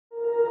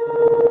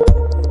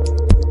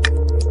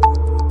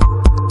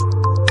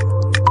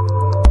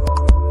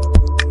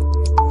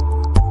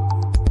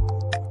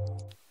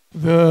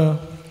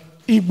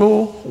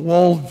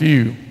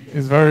worldview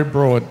is very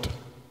broad,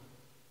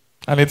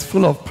 and it's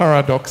full of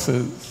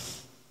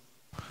paradoxes.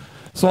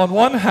 So on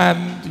one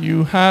hand,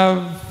 you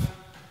have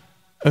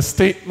a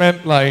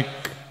statement like,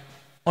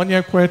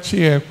 Onyekwe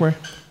Chiekwe.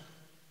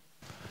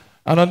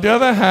 And on the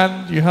other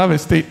hand, you have a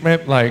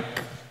statement like,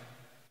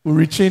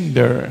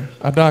 Urichindere,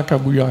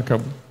 Adakabu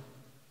Yakabu.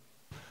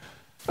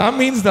 That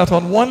means that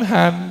on one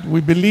hand, we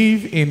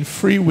believe in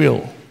free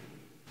will,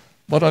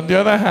 but on the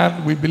other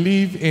hand, we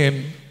believe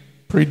in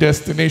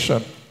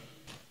predestination.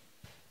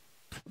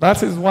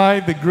 That is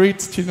why the great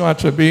Chinua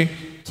Achebe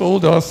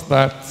told us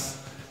that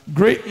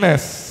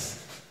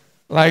greatness,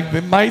 like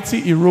the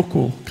mighty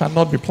Iroko,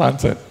 cannot be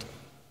planted.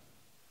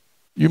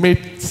 You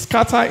may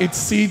scatter its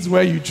seeds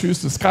where you choose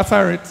to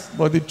scatter it,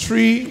 but the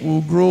tree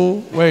will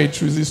grow where it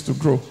chooses to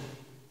grow.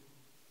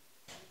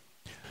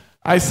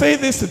 I say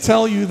this to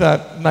tell you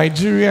that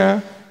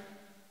Nigeria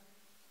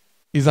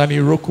is an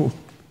Iroko.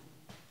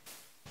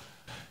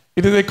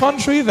 It is a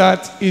country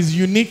that is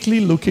uniquely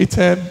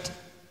located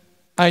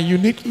and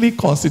uniquely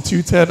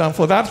constituted, and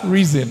for that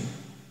reason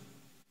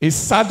is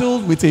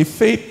saddled with a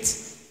fate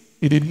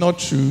it did not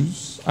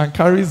choose and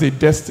carries a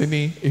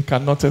destiny it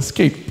cannot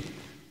escape.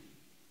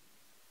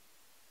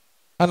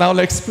 And I'll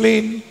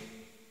explain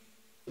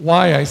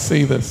why I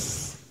say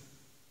this.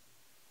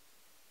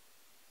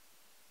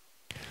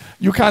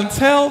 You can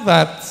tell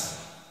that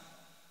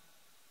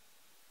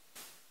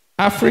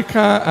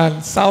Africa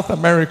and South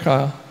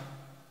America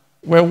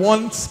were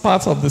once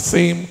part of the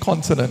same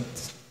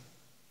continent.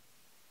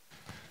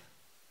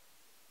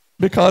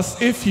 Because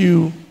if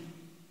you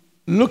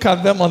look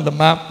at them on the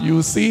map, you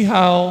will see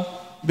how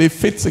they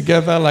fit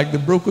together like the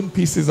broken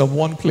pieces of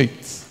one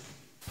plate.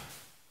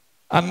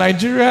 And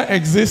Nigeria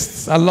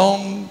exists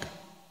along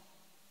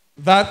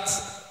that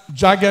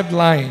jagged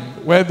line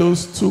where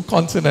those two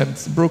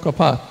continents broke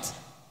apart.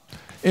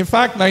 In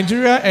fact,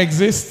 Nigeria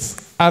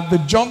exists at the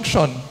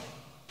junction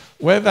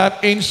where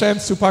that ancient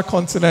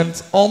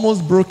supercontinent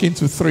almost broke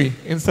into three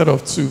instead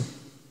of two.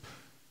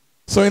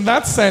 So in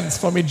that sense,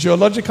 from a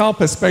geological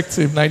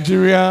perspective,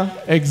 Nigeria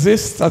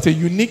exists at a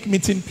unique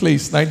meeting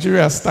place.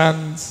 Nigeria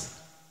stands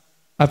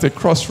at a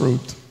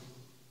crossroad.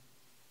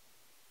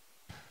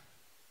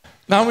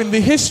 Now, in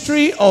the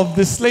history of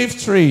the slave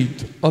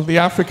trade of the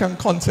African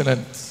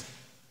continent,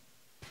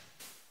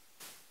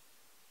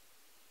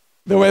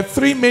 there were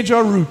three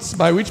major routes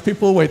by which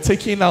people were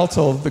taken out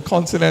of the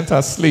continent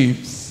as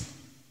slaves.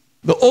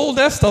 The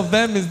oldest of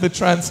them is the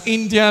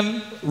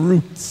Trans-Indian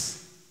route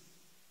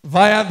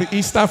via the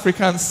East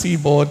African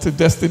seaboard to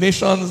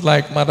destinations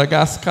like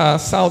Madagascar,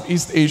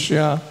 Southeast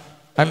Asia,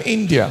 and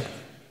India.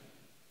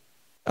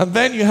 And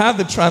then you have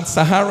the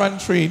Trans-Saharan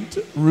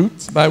trade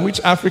route by which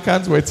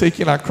Africans were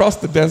taken across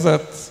the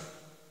desert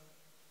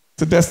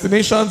to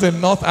destinations in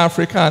North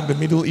Africa and the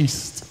Middle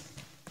East.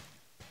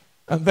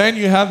 And then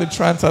you have the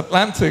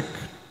transatlantic,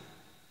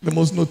 the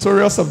most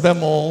notorious of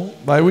them all,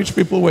 by which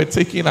people were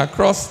taken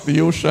across the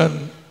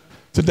ocean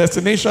to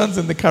destinations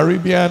in the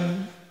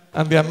Caribbean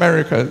and the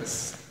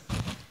Americas.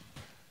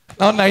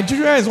 Now,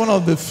 Nigeria is one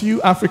of the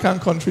few African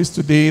countries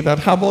today that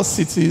harbors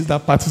cities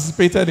that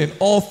participated in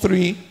all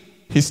three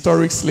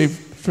historic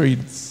slave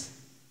trades.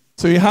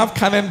 So you have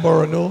Kanem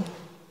Borno,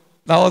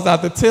 that was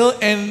at the tail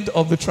end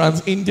of the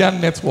Trans-Indian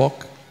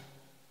network.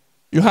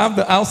 You have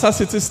the Hausa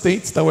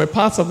city-states that were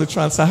part of the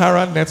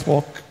Trans-Saharan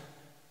network.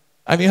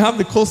 And you have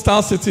the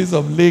coastal cities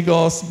of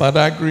Lagos,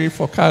 Badagry,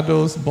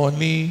 Forcados,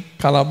 Bonny,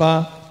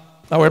 Calabar,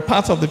 that were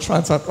part of the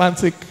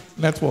transatlantic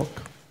network.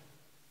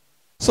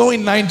 So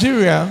in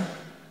Nigeria,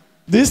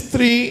 these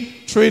three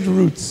trade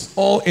routes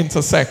all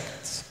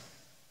intersect.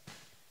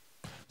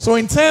 So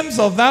in terms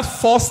of that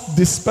forced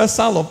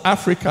dispersal of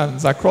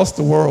Africans across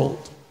the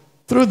world,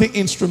 through the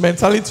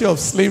instrumentality of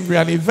slavery,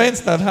 an event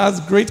that has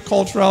great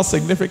cultural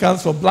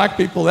significance for black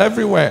people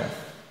everywhere,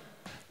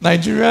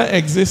 Nigeria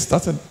exists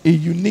at a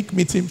unique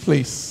meeting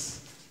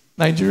place.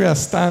 Nigeria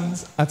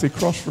stands at a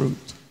crossroad.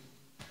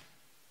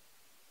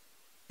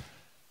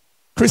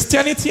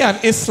 Christianity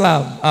and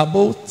Islam are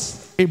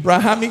both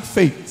Abrahamic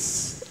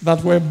faiths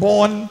that were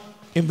born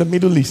in the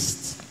Middle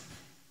East.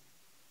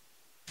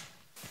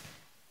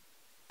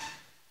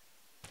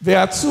 They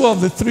are two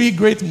of the three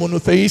great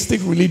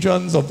monotheistic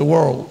religions of the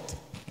world.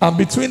 And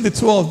between the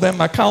two of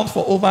them account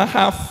for over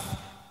half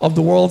of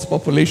the world's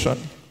population.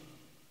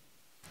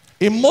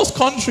 In most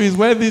countries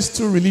where these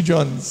two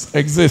religions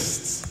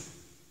exist,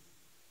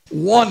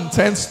 one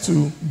tends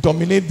to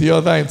dominate the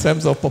other in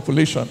terms of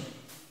population.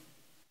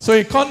 So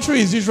a country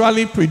is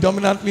usually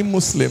predominantly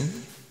Muslim,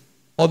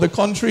 or the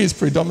country is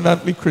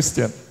predominantly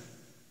Christian.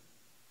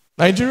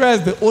 Nigeria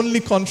is the only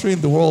country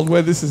in the world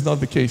where this is not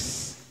the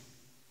case.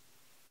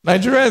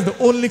 Nigeria is the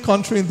only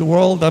country in the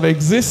world that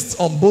exists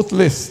on both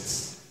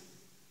lists.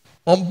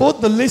 On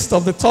both the list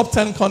of the top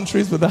 10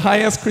 countries with the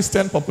highest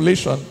Christian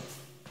population,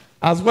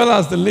 as well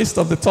as the list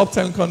of the top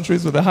 10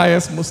 countries with the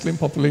highest Muslim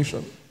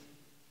population.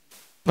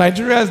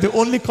 Nigeria is the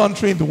only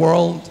country in the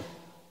world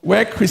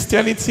where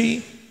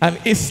Christianity and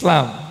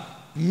Islam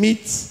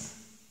meet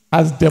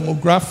as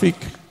demographic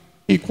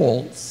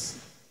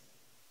equals.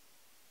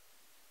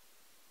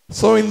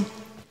 So in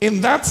In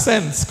that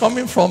sense,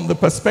 coming from the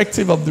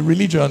perspective of the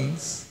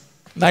religions,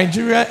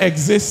 Nigeria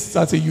exists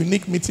at a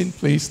unique meeting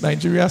place.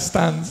 Nigeria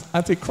stands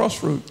at a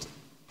crossroad.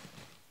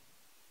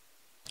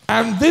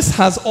 And this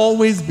has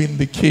always been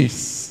the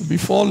case.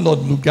 Before Lord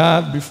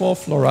Lugard, before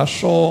Flora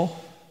Shaw,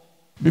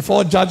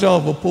 before Jaja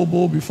of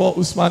Opobo, before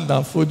Usman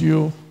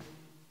Danfodio,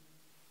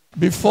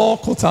 before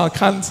Kotal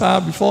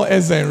Kanta, before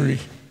Ezenri.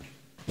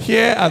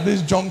 Here at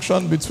this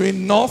junction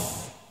between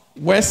North,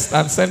 West,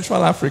 and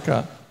Central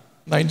Africa,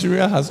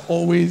 Nigeria has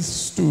always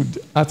stood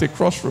at a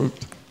crossroad.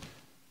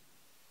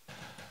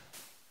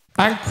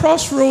 And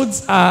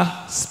crossroads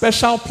are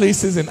special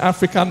places in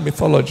African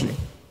mythology.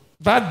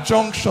 That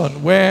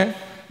junction where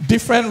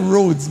different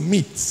roads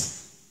meet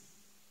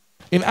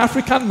in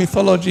African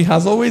mythology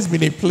has always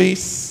been a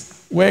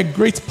place where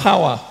great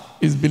power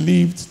is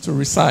believed to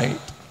reside.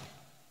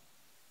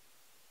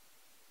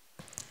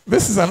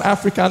 This is an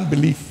African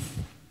belief.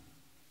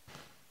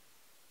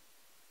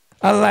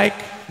 And like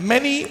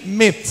many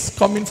myths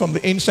coming from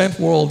the ancient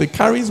world, it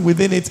carries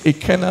within it a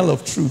kernel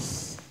of truth.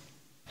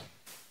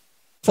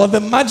 For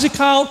the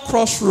magical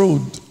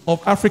crossroad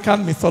of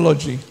African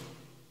mythology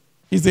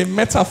is a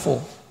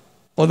metaphor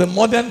for the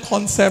modern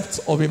concept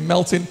of a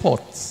melting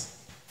pot,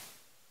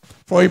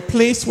 for a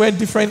place where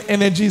different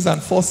energies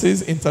and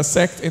forces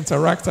intersect,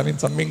 interact, and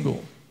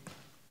intermingle.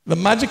 The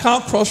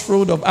magical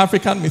crossroad of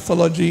African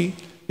mythology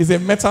is a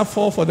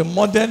metaphor for the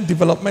modern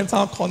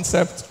developmental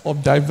concept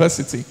of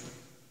diversity.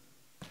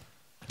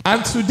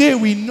 And today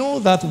we know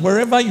that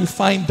wherever you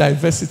find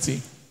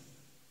diversity,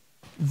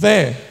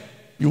 there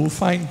you will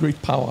find great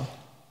power.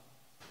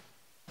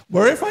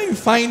 Wherever you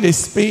find a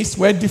space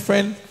where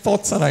different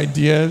thoughts and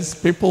ideas,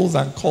 peoples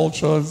and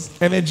cultures,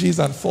 energies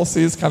and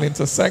forces can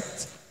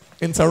intersect,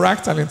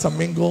 interact, and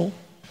intermingle,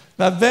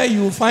 that there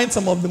you will find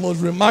some of the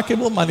most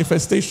remarkable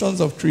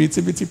manifestations of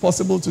creativity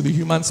possible to the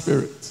human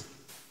spirit.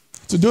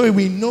 Today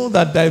we know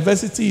that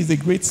diversity is a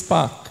great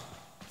spark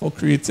for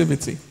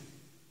creativity.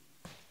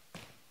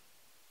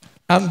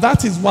 And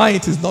that is why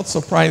it is not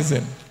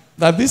surprising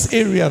that this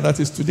area that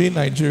is today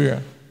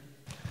Nigeria,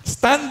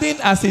 standing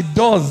as it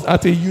does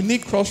at a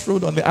unique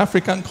crossroad on the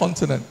African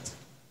continent,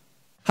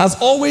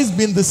 has always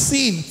been the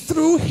scene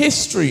through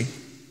history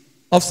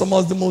of some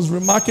of the most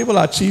remarkable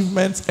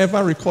achievements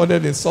ever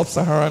recorded in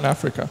sub-Saharan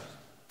Africa.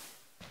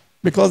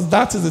 Because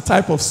that is the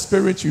type of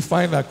spirit you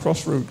find at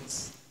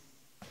crossroads.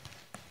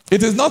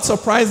 It is not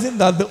surprising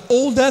that the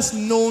oldest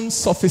known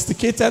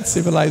sophisticated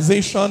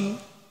civilization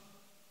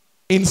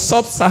in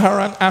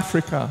sub-Saharan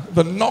Africa,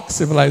 the Nok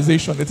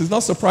civilization, it is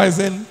not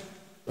surprising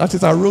that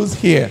it arose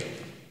here,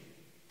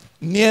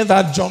 near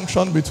that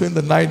junction between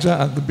the Niger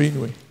and the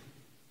Benue.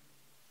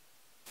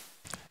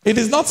 It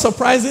is not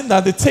surprising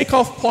that the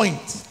takeoff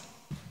point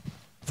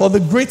for the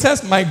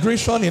greatest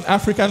migration in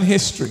African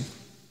history,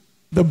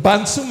 the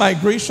Bantu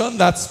migration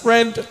that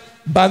spread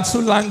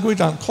Bantu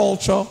language and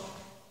culture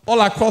all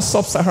across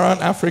sub-Saharan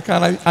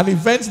Africa, an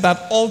event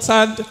that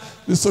altered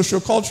the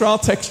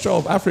sociocultural texture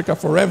of Africa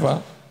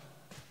forever,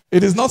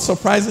 it is not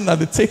surprising that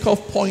the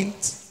takeoff point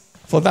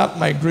for that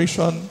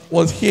migration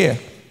was here,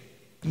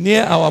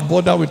 near our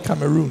border with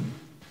Cameroon.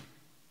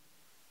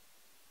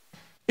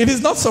 It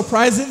is not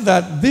surprising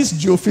that this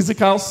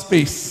geophysical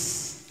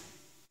space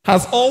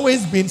has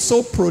always been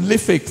so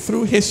prolific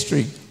through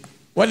history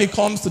when it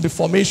comes to the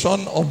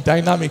formation of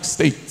dynamic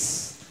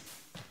states.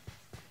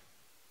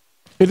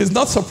 It is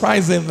not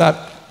surprising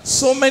that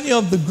so many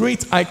of the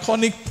great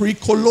iconic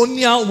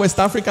pre-colonial West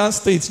African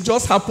states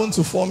just happen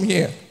to form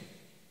here.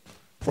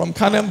 From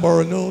Kanem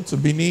Borno to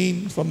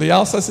Benin, from the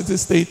Hausa city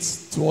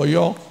states to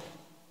Oyo.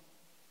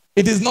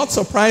 It is not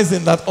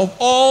surprising that of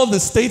all the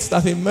states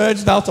that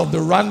emerged out of the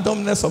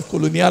randomness of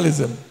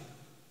colonialism,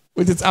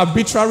 with its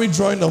arbitrary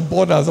drawing of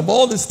borders, of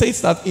all the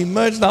states that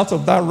emerged out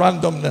of that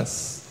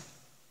randomness,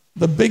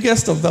 the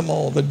biggest of them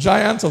all, the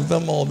giant of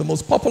them all, the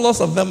most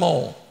populous of them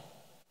all,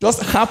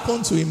 just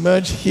happened to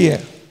emerge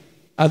here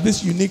at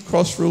this unique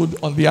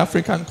crossroad on the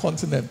African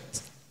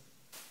continent.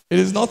 It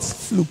is not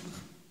fluke.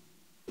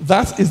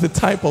 That is the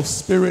type of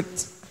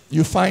spirit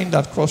you find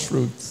at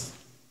crossroads.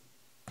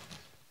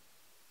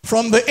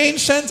 From the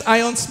ancient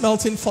iron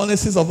smelting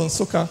furnaces of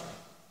Nsukka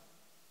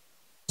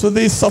to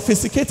the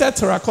sophisticated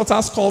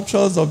terracotta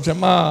sculptures of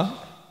Jemaah,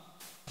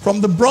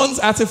 from the bronze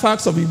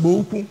artifacts of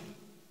Igbo Ukwu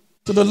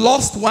to the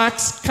lost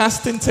wax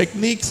casting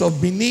techniques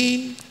of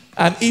Benin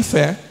and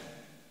Ife,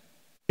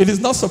 it is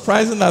not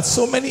surprising that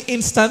so many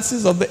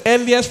instances of the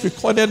earliest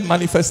recorded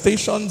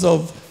manifestations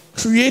of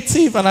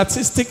creative and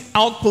artistic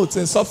outputs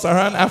in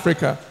sub-Saharan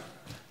Africa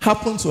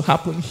happen to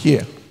happen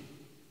here.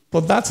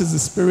 But that is the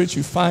spirit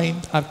you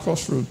find at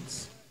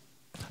crossroads.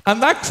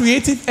 And that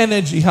creative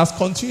energy has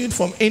continued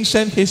from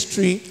ancient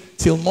history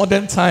till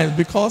modern times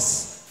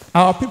because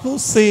our people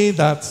say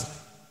that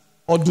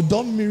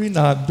Odudom miri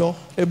na ado,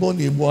 ebo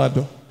ni ebu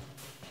ado.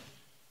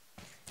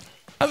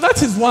 And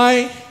that is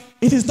why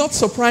it is not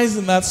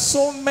surprising that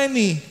so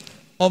many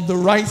of the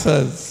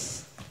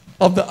writers,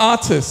 of the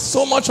artists,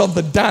 so much of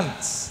the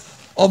dance,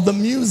 of the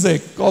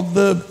music, of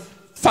the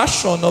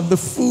fashion, of the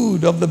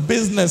food, of the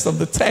business, of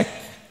the tech,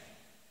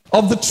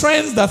 of the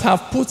trends that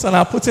have put and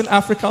are putting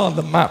Africa on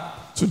the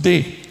map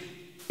today,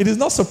 it is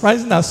not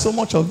surprising that so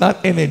much of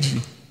that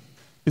energy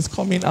is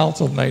coming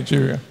out of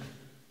Nigeria.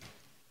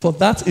 For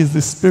that is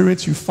the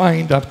spirit you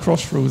find at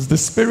Crossroads, the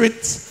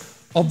spirit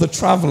of the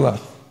traveler,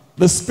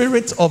 the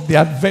spirit of the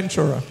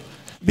adventurer,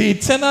 the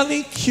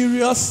eternally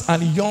curious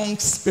and young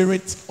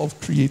spirit of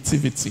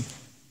creativity.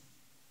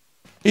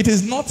 It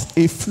is not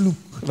a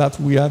fluke that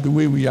we are the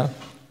way we are.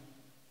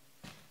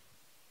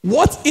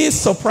 What is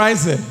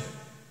surprising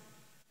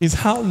is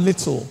how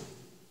little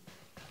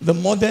the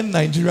modern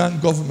Nigerian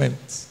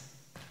government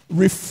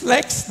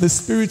reflects the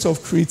spirit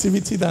of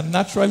creativity that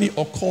naturally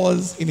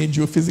occurs in a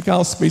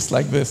geophysical space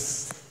like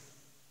this.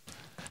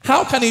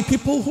 How can a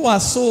people who are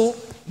so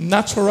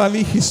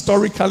naturally,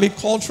 historically,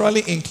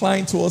 culturally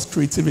inclined towards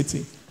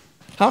creativity,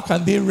 how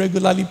can they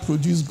regularly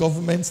produce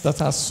governments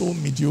that are so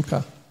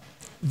mediocre?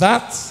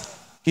 That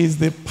is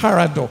the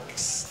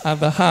paradox at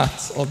the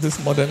heart of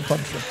this modern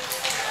country.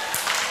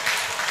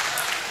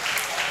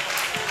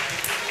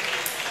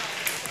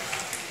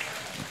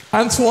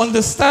 And to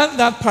understand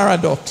that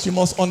paradox, you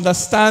must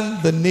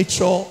understand the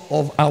nature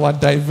of our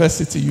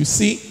diversity. You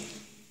see,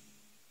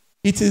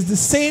 it is the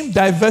same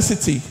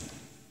diversity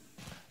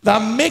that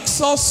makes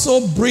us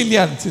so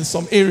brilliant in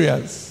some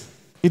areas.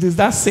 It is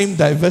that same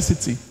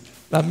diversity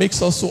that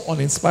makes us so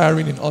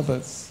uninspiring in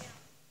others.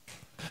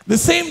 The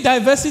same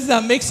diversity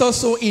that makes us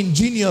so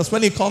ingenious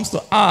when it comes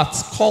to art,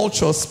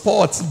 culture,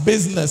 sports,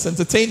 business,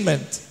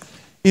 entertainment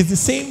is the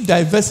same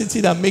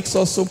diversity that makes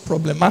us so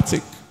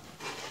problematic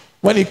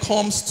when it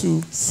comes to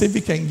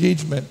civic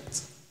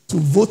engagement, to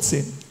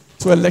voting,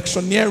 to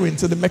electioneering,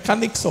 to the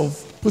mechanics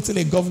of putting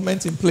a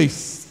government in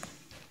place.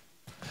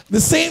 The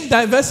same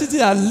diversity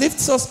that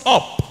lifts us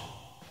up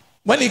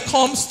when it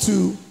comes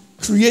to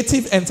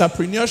creative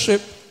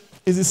entrepreneurship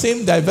is the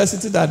same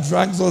diversity that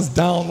drags us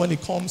down when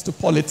it comes to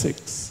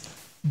politics.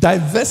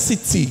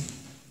 Diversity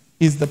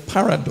is the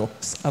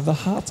paradox at the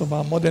heart of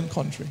our modern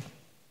country.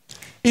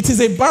 It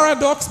is a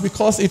paradox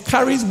because it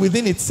carries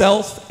within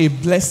itself a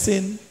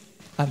blessing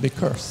and a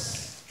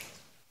curse.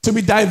 To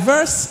be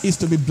diverse is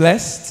to be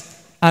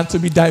blessed, and to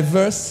be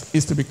diverse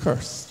is to be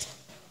cursed.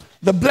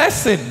 The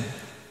blessing,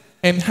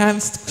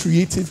 enhanced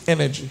creative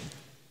energy.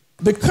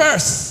 The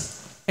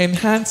curse,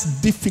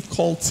 enhanced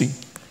difficulty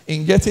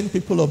in getting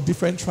people of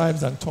different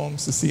tribes and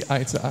tongues to see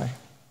eye to eye.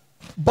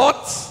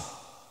 But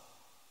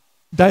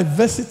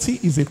diversity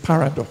is a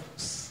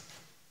paradox,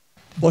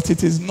 but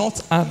it is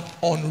not an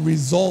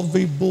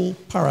unresolvable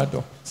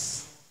paradox.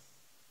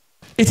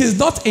 It is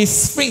not a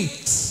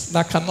sphinx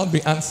that cannot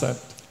be answered.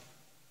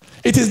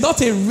 It is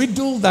not a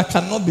riddle that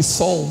cannot be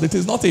solved. It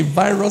is not a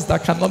virus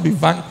that cannot be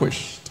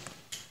vanquished.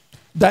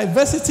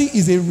 Diversity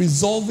is a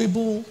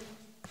resolvable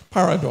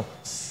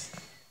paradox.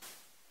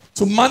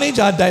 To manage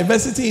our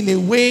diversity in a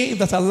way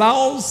that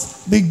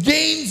allows the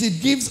gains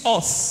it gives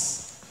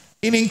us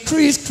in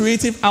increased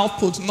creative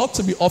output not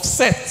to be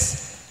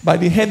offset by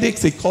the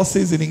headaches it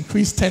causes in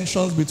increased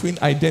tensions between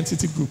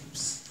identity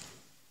groups.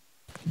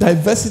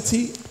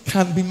 Diversity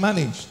can be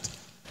managed.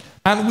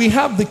 And we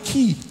have the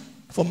key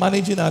for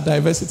managing our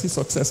diversity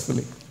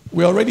successfully.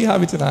 We already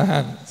have it in our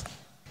hands.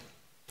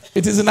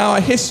 It is in our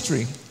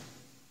history.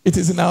 It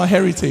is in our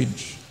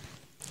heritage.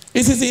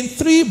 It is in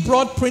three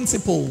broad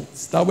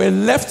principles that were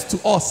left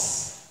to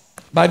us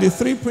by the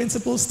three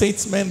principal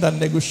statesmen that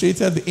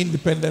negotiated the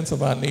independence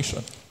of our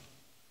nation.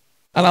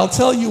 And I'll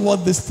tell you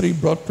what these three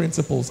broad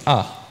principles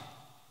are.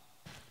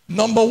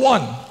 Number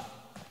one,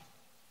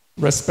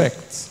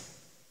 respect.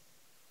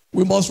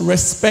 We must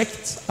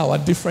respect our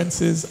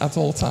differences at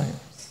all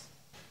times.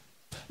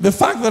 The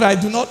fact that I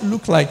do not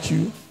look like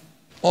you,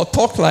 or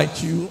talk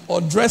like you, or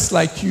dress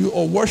like you,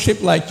 or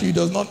worship like you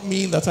does not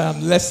mean that I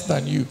am less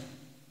than you.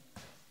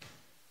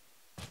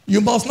 You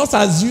must not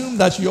assume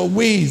that your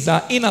ways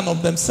are in and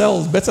of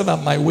themselves better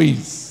than my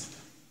ways.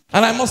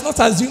 And I must not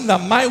assume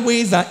that my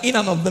ways are in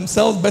and of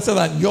themselves better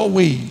than your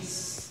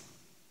ways.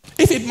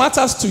 If it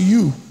matters to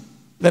you,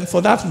 then for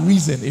that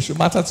reason it should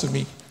matter to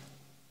me.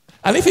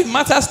 And if it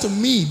matters to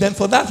me, then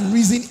for that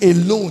reason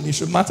alone, it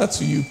should matter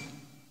to you.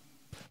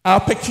 Our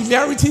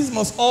peculiarities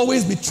must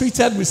always be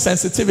treated with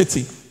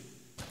sensitivity.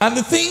 And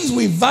the things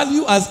we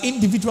value as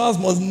individuals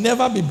must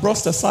never be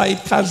brushed aside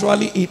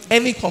casually in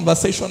any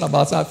conversation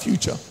about our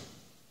future.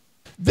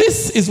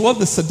 This is what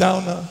the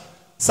Sadowner,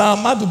 Sir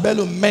Ahmadu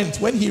Bello,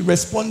 meant when he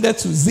responded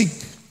to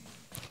Zeke,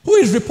 who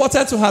is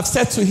reported to have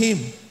said to him,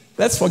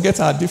 let's forget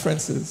our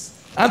differences.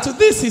 And to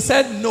this he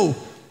said, no.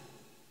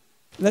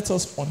 Let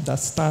us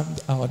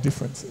understand our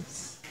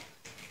differences.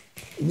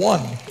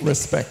 One,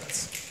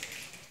 respect.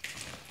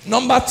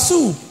 Number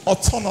two,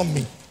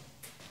 autonomy.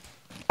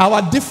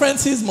 Our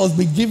differences must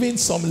be given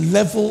some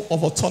level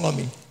of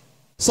autonomy,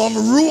 some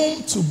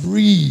room to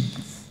breathe.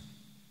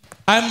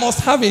 I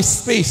must have a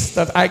space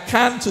that I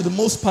can, to the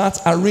most part,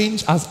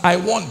 arrange as I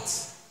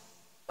want.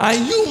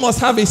 And you must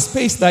have a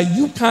space that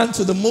you can,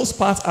 to the most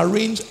part,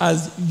 arrange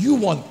as you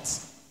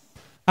want.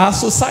 Our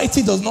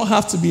society does not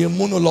have to be a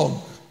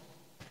monologue.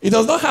 It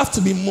does not have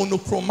to be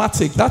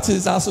monochromatic. That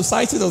is, our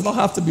society does not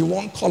have to be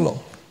one color.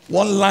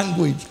 one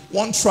language,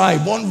 one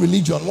tribe, one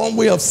religion, one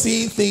way of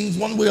seeing things,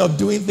 one way of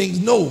doing things.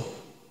 No.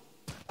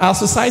 Our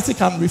society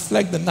can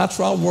reflect the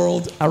natural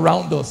world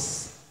around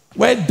us,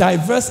 where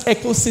diverse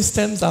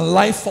ecosystems and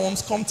life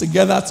forms come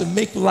together to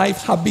make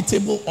life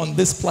habitable on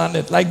this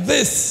planet. Like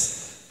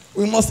this,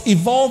 we must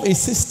evolve a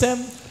system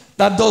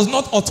that does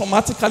not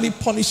automatically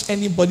punish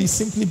anybody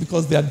simply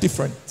because they are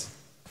different.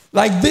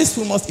 Like this,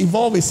 we must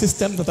evolve a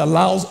system that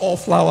allows all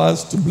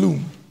flowers to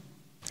bloom.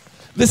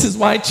 This is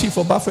why Chief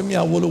Obafemi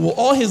Awolowo,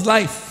 all his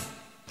life,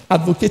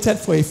 advocated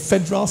for a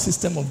federal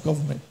system of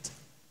government.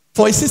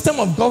 For a system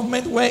of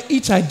government where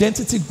each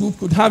identity group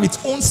could have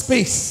its own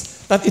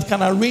space that it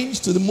can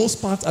arrange to the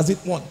most part as it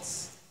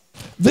wants.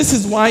 This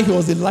is why he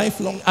was a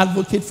lifelong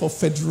advocate for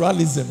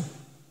federalism,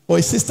 for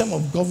a system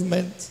of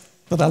government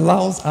that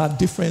allows our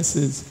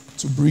differences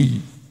to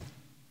breathe.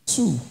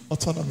 2,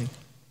 autonomy.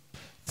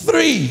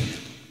 3,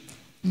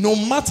 no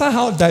matter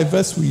how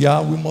diverse we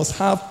are, we must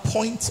have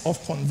points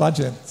of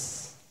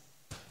convergence.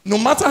 No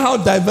matter how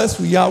diverse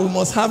we are, we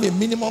must have a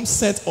minimum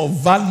set of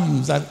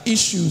values and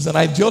issues and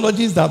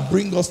ideologies that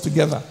bring us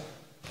together.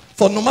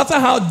 For no matter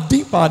how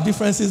deep our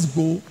differences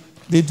go,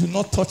 they do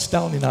not touch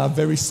down in our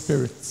very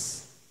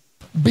spirits.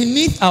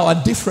 Beneath our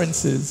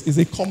differences is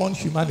a common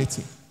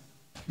humanity.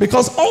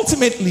 Because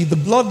ultimately, the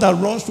blood that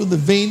runs through the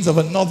veins of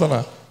a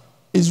northerner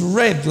is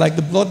red like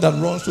the blood that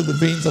runs through the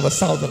veins of a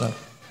southerner.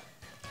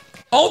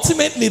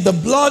 Ultimately, the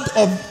blood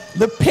of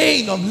the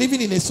pain of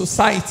living in a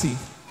society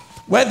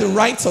where the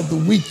rights of the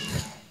weak,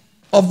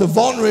 of the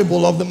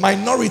vulnerable, of the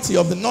minority,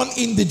 of the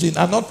non-indigent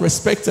are not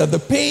respected, the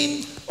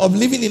pain of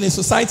living in a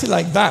society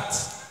like that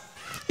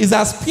is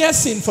as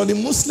piercing for the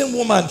Muslim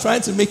woman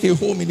trying to make a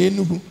home in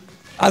Enugu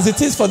as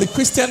it is for the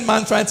Christian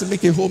man trying to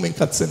make a home in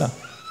Katsina.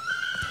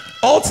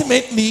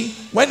 Ultimately,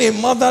 when a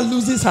mother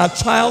loses her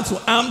child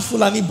to armed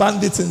Fulani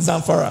bandits in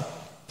Zamfara,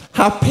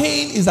 her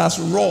pain is as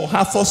raw,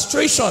 her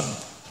frustration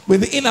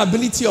with the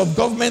inability of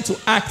government to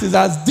act is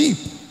as deep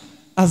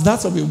as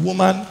that of a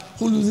woman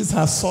who loses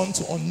her son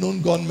to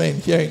unknown gunmen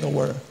here in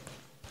Owerri.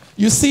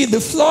 You see, the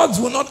floods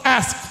will not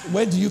ask,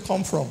 where do you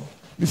come from,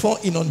 before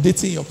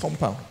inundating your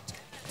compound.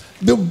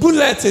 The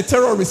bullet a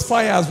terrorist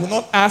fires will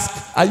not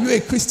ask, are you a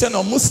Christian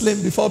or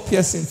Muslim, before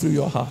piercing through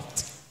your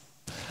heart.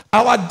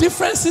 Our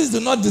differences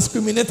do not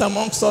discriminate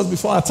amongst us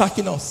before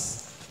attacking us.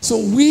 So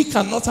we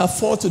cannot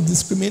afford to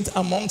discriminate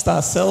amongst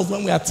ourselves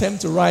when we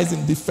attempt to rise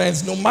in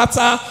defense. No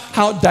matter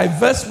how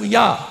diverse we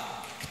are,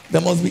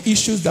 there must be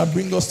issues that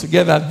bring us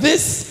together.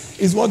 This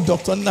is what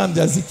Dr. Nnamdi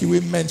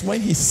Azikiwe meant when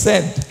he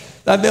said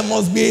that there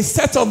must be a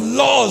set of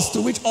laws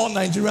to which all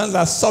Nigerians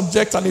are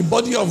subject and a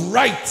body of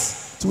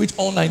rights to which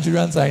all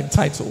Nigerians are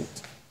entitled.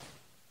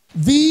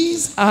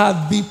 These are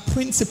the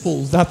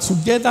principles that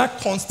together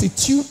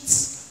constitute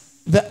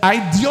the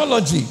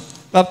ideology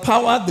that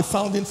powered the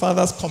founding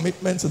fathers'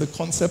 commitment to the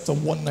concept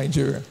of one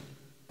Nigeria.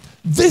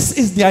 This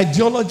is the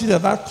ideology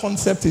that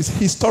concept is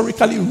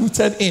historically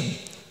rooted in.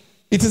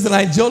 It is an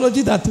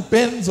ideology that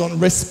depends on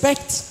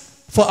respect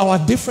for our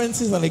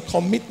differences and a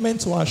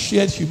commitment to our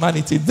shared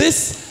humanity.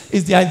 This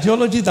is the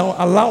ideology that will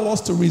allow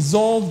us to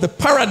resolve the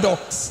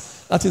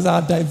paradox that is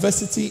our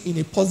diversity in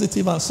a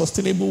positive and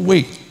sustainable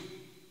way,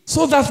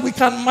 so that we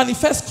can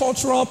manifest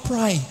cultural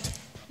pride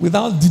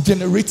without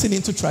degenerating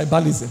into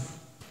tribalism,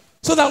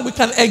 so that we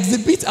can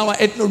exhibit our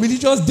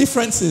ethno-religious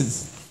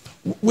differences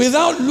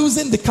without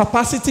losing the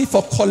capacity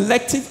for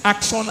collective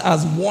action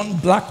as one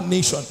black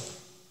nation,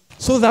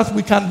 so that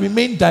we can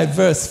remain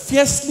diverse,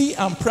 fiercely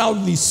and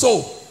proudly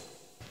so,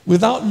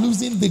 without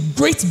losing the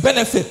great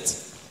benefit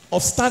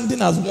of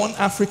standing as one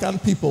African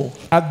people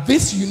at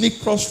this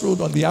unique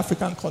crossroad on the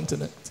African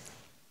continent.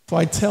 For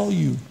I tell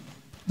you,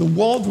 the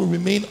world will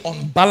remain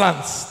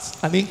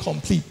unbalanced and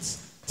incomplete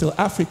till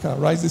Africa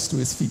rises to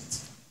its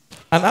feet.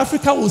 And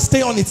Africa will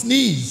stay on its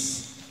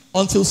knees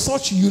until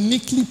such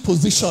uniquely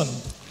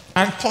positioned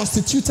and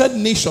constituted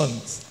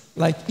nations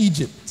like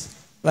Egypt,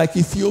 like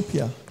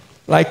Ethiopia,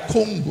 like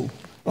Congo,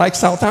 like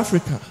South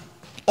Africa,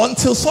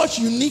 until such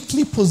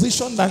uniquely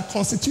positioned and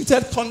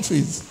constituted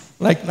countries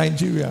like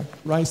Nigeria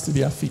rise to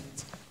their feet.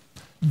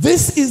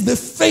 This is the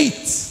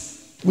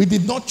fate we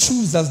did not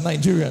choose as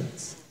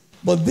Nigerians,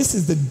 but this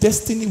is the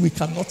destiny we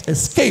cannot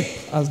escape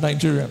as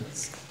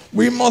Nigerians.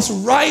 We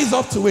must rise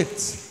up to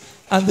it,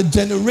 and the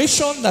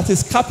generation that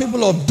is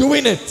capable of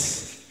doing it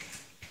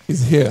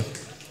is here.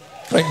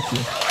 Thank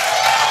you.